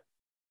Nomad,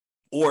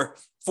 or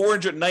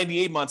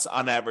 498 months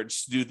on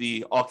average to do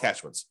the all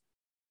cash ones.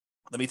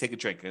 Let me take a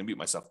drink and mute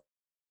myself.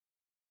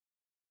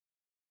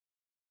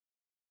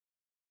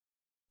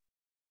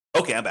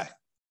 Okay, I'm back.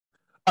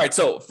 All right,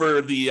 so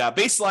for the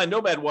baseline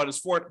Nomad one is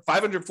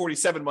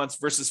 547 months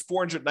versus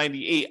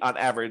 498 on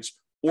average,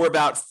 or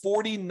about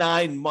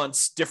 49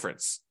 months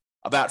difference.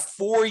 About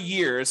 4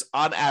 years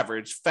on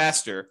average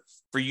faster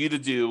for you to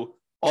do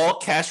all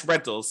cash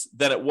rentals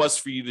than it was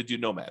for you to do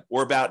Nomad,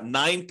 or about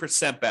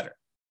 9% better.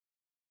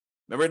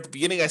 Remember at the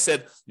beginning I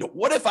said,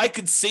 what if I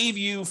could save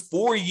you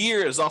 4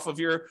 years off of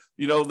your,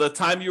 the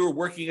time you were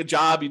working a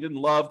job you didn't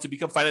love to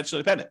become financially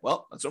independent?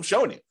 Well, that's what I'm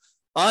showing you.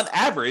 On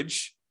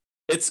average,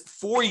 It's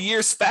 4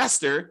 years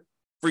faster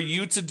for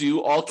you to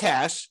do all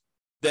cash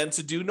than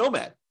to do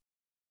Nomad.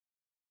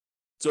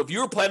 So if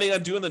you were planning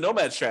on doing the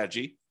Nomad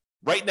strategy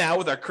right now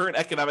with our current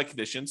economic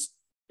conditions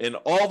in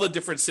all the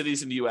different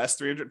cities in the US,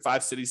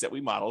 305 cities that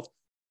we modeled,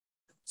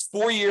 it's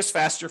 4 years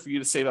faster for you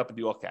to save up and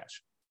do all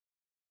cash.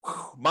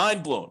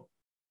 Mind blown.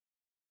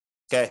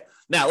 Okay.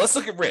 Now let's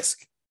look at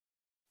risk.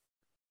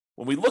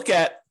 When we look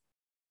at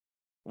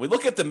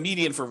the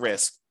median for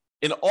risk,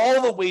 in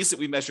all the ways that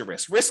we measure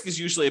risk is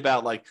usually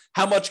about like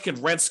how much can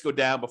rents go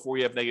down before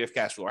you have negative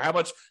cash flow, or how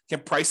much can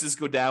prices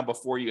go down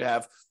before you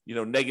have,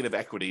 negative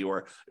equity,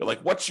 or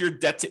like what's your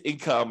debt to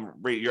income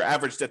rate, your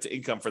average debt to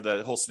income for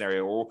the whole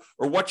scenario,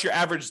 or what's your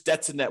average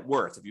debt to net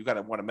worth. If you kind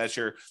of want to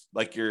measure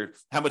like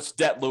how much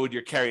debt load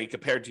you're carrying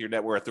compared to your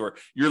net worth, or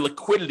your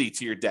liquidity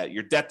to your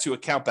debt to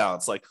account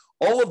balance, like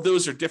all of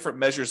those are different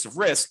measures of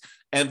risk.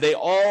 And a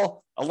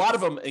lot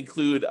of them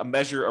include a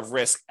measure of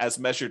risk as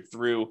measured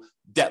through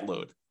debt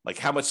load, like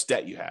how much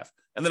debt you have.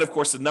 And then, of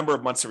course, the number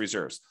of months of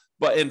reserves.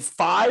 But in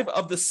 5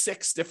 of the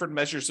 6 different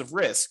measures of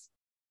risk,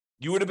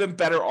 you would have been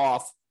better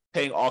off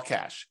paying all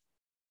cash.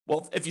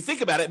 Well, if you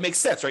think about it, it makes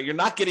sense, right? You're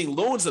not getting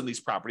loans on these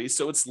properties,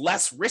 so it's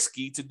less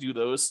risky to do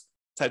those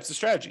types of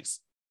strategies.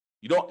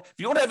 If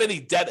you don't have any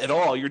debt at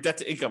all, your debt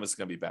to income is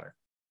going to be better,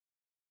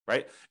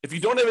 right? If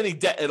you don't have any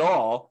debt at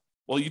all,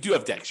 well, you do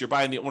have debt because you're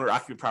buying the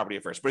owner-occupant property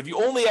at first. But if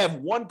you only have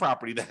one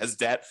property that has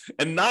debt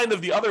and 9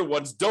 of the other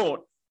ones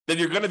don't, then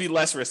you're going to be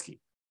less risky.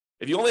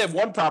 If you only have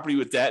one property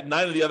with debt,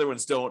 9 of the other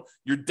ones don't,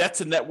 your debt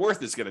to net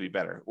worth is going to be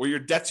better, or your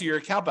debt to your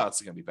account balance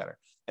is going to be better.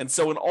 And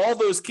so in all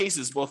those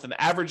cases, both an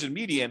average and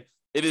median,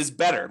 it is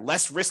better,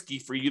 less risky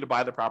for you to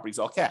buy the properties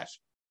all cash.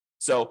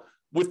 So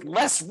with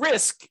less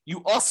risk,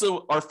 you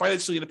also are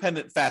financially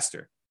independent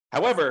faster.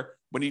 However,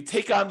 when you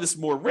take on this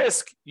more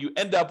risk, you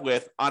end up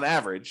with, on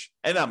average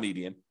and on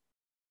median,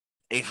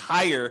 a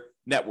higher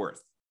net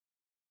worth.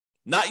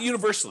 Not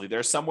universally.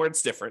 There's somewhere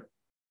it's different,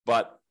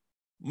 but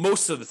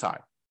most of the time.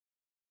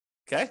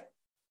 Okay?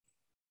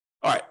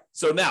 All right.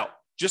 So now,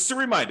 just a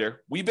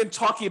reminder, we've been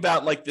talking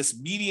about like this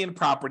median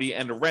property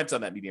and the rent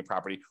on that median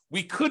property.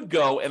 We could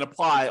go and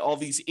apply all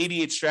these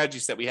 88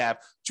 strategies that we have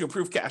to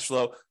improve cash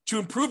flow, to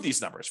improve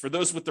these numbers for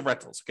those with the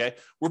rentals. Okay?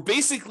 We're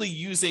basically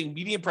using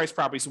median price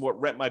properties and what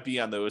rent might be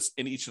on those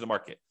in each of the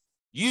market.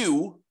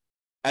 You,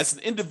 as an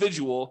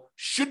individual,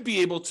 should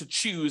be able to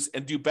choose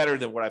and do better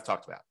than what I've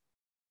talked about.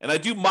 And I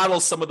do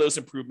model some of those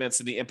improvements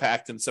and the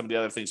impact and some of the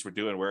other things we're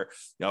doing where,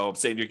 I'm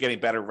saying you're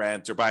getting better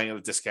rent or buying at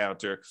a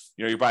discount, or,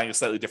 you're buying a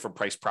slightly different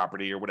price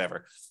property or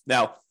whatever.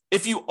 Now,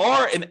 if you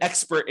are an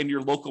expert in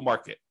your local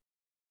market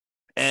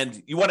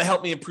and you want to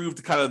help me improve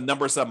the kind of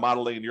numbers I'm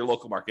modeling in your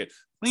local market,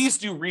 please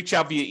do reach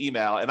out via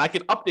email and I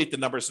can update the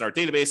numbers in our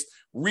database,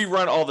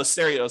 rerun all the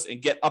scenarios,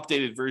 and get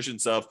updated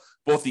versions of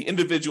both the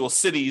individual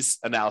cities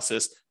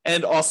analysis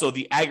and also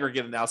the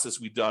aggregate analysis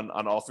we've done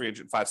on all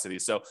 305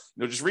 cities. So,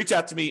 just reach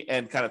out to me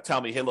and kind of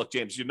tell me, hey, look,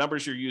 James, your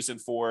numbers you're using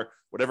for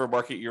whatever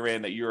market you're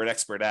in that you're an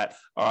expert at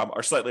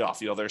are slightly off.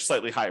 They're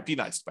slightly higher. Be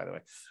nice, by the way.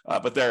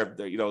 But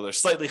they're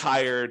slightly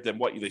higher than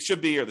what they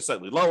should be, or they're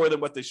slightly lower than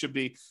what they should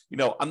be.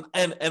 I'm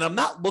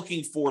not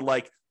looking for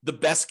like the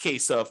best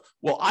case of,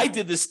 well, I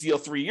did this deal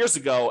 3 years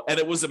ago and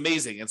it was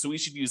amazing, and so we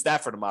should use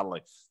that for the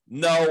modeling.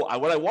 No,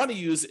 what I want to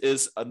use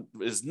is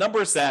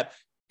numbers that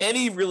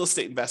any real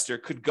estate investor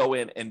could go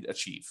in and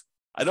achieve.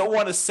 I don't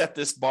want to set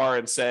this bar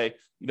and say,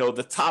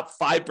 the top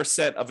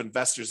 5% of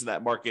investors in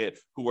that market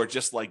who are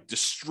just like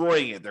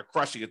destroying it, they're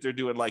crushing it, they're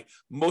doing like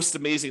most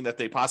amazing that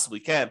they possibly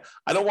can.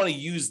 I don't want to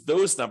use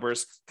those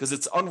numbers because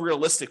it's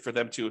unrealistic for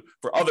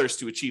others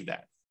to achieve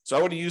that. So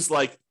I want to use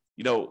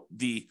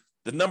the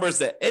numbers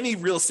that any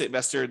real estate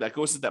investor that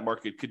goes into that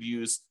market could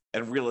use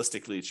and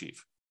realistically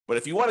achieve. But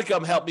if you want to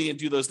come help me and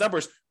do those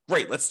numbers,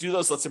 great, let's do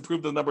those. Let's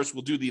improve the numbers.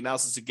 We'll do the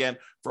analysis again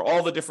for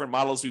all the different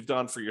models we've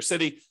done for your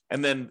city.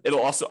 And then it'll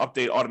also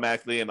update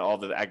automatically and all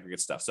the aggregate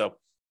stuff. So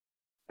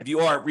if you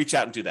are, reach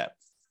out and do that.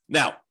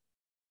 Now,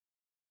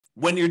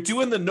 when you're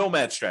doing the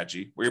Nomad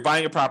strategy, where you're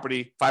buying a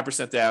property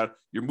 5% down,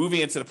 you're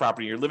moving into the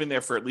property, you're living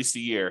there for at least a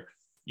year,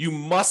 you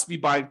must be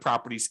buying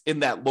properties in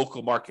that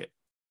local market.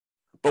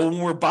 But when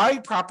we're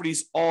buying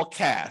properties all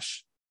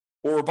cash,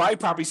 or we're buying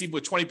properties even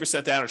with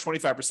 20% down or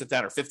 25%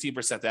 down or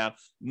 15% down,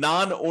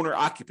 non-owner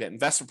occupant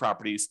investment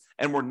properties,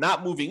 and we're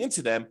not moving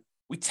into them,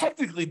 we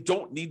technically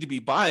don't need to be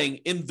buying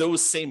in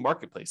those same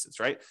marketplaces,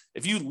 right?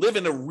 If you live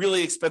in a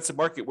really expensive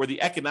market where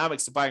the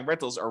economics of buying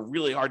rentals are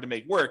really hard to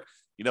make work,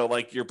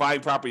 like you're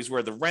buying properties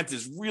where the rent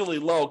is really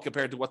low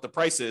compared to what the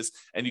price is,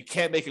 and you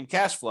can't make them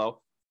cash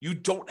flow, you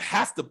don't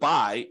have to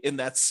buy in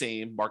that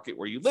same market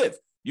where you live.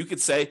 You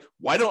could say,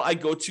 why don't I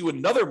go to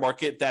another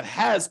market that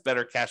has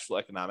better cash flow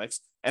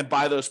economics and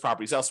buy those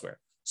properties elsewhere?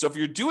 So if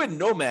you're doing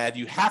Nomad,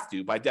 you have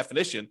to, by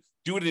definition,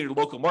 do it in your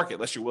local market,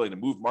 unless you're willing to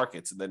move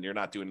markets, and then you're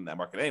not doing it in that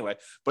market anyway.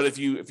 But if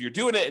you're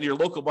doing it in your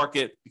local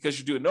market because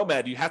you're doing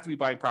Nomad, you have to be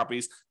buying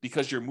properties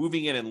because you're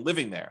moving in and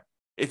living there.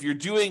 If you're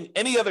doing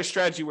any other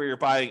strategy where you're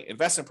buying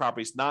investment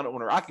properties,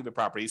 non-owner occupant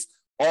properties,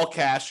 all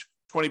cash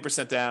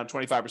 20% down,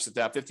 25%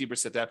 down,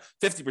 15% down,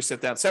 50%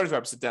 down,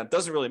 75% down.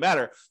 Doesn't really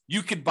matter.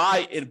 You can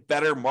buy in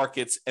better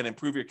markets and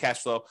improve your cash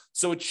flow.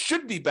 So it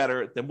should be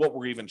better than what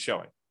we're even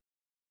showing.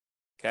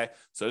 Okay.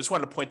 So I just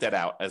wanted to point that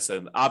out as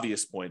an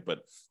obvious point, but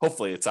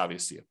hopefully it's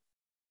obvious to you.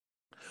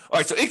 All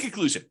right. So in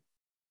conclusion,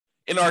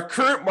 in our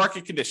current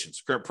market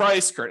conditions, current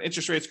price, current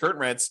interest rates, current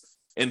rents,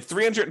 in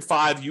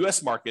 305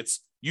 US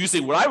markets,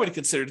 using what I would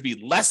consider to be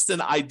less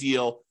than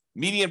ideal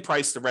median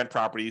price to rent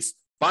properties,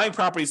 buying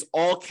properties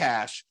all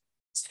cash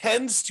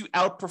tends to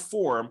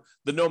outperform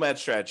the Nomad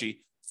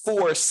strategy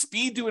for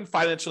speed to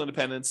financial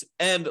independence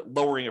and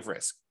lowering of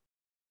risk.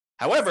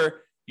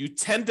 However, you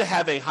tend to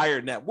have a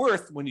higher net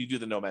worth when you do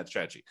the Nomad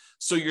strategy.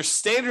 So your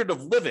standard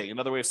of living,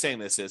 another way of saying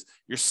this is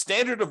your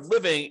standard of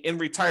living in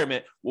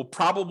retirement will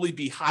probably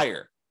be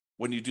higher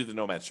when you do the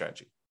Nomad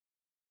strategy.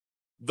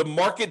 The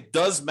market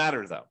does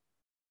matter though.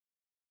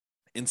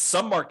 In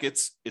some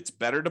markets, it's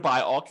better to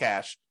buy all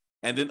cash,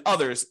 and in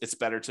others, it's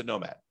better to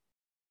Nomad.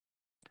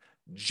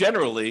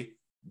 Generally,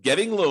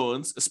 getting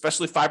loans,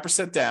 especially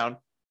 5% down,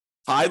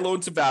 high loan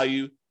to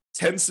value,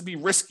 tends to be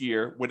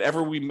riskier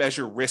whenever we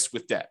measure risk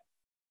with debt.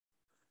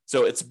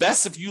 So it's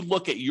best if you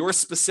look at your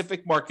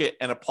specific market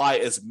and apply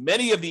as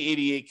many of the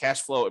 88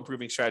 cash flow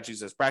improving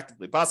strategies as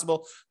practically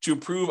possible to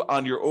improve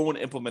on your own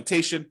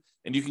implementation.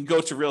 And you can go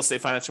to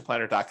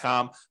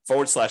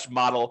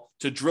realestateFinancialPlanner.com/model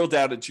to drill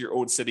down into your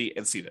own city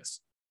and see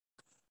this.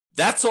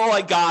 That's all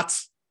I got.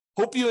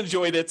 Hope you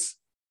enjoyed it.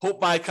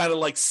 Hope my kind of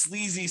like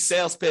sleazy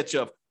sales pitch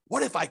of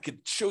what if I could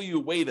show you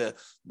a way to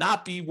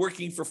not be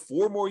working for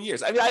 4 more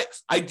years? I mean,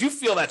 I do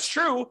feel that's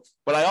true,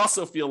 but I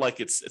also feel like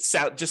it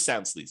just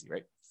sounds sleazy,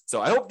 right?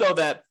 So I hope, though,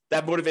 that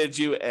motivated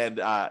you and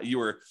you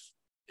were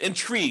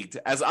intrigued,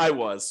 as I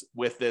was,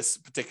 with this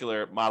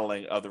particular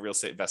modeling of the real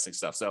estate investing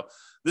stuff. So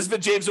this has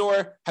been James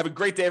Orr. Have a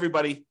great day,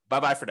 everybody.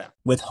 Bye-bye for now.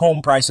 With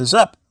home prices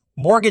up,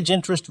 mortgage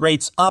interest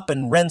rates up,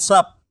 and rents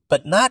up,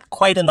 but not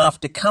quite enough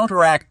to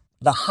counteract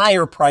the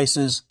higher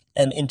prices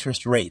and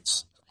interest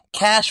rates.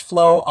 Cash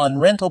flow on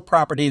rental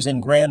properties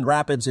in Grand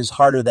Rapids is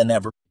harder than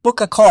ever. Book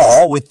a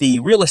call with the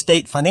Real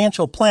Estate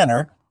Financial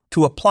Planner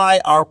to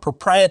apply our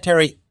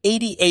proprietary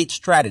 88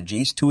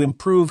 strategies to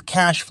improve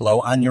cash flow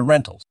on your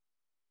rentals.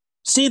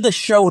 See the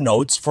show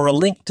notes for a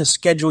link to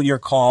schedule your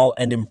call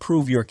and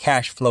improve your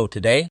cash flow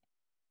today.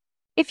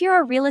 If you're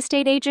a real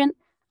estate agent,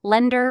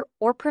 lender,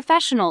 or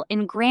professional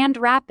in Grand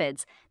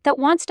Rapids that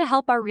wants to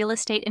help our real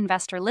estate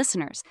investor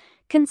listeners,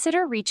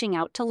 consider reaching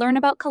out to learn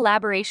about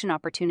collaboration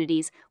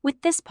opportunities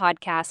with this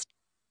podcast.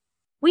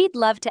 We'd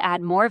love to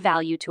add more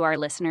value to our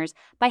listeners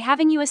by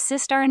having you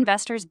assist our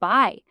investors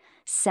buy,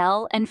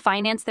 sell, and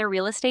finance their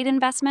real estate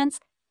investments.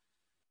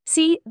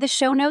 See the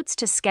show notes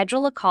to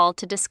schedule a call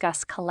to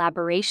discuss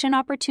collaboration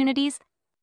opportunities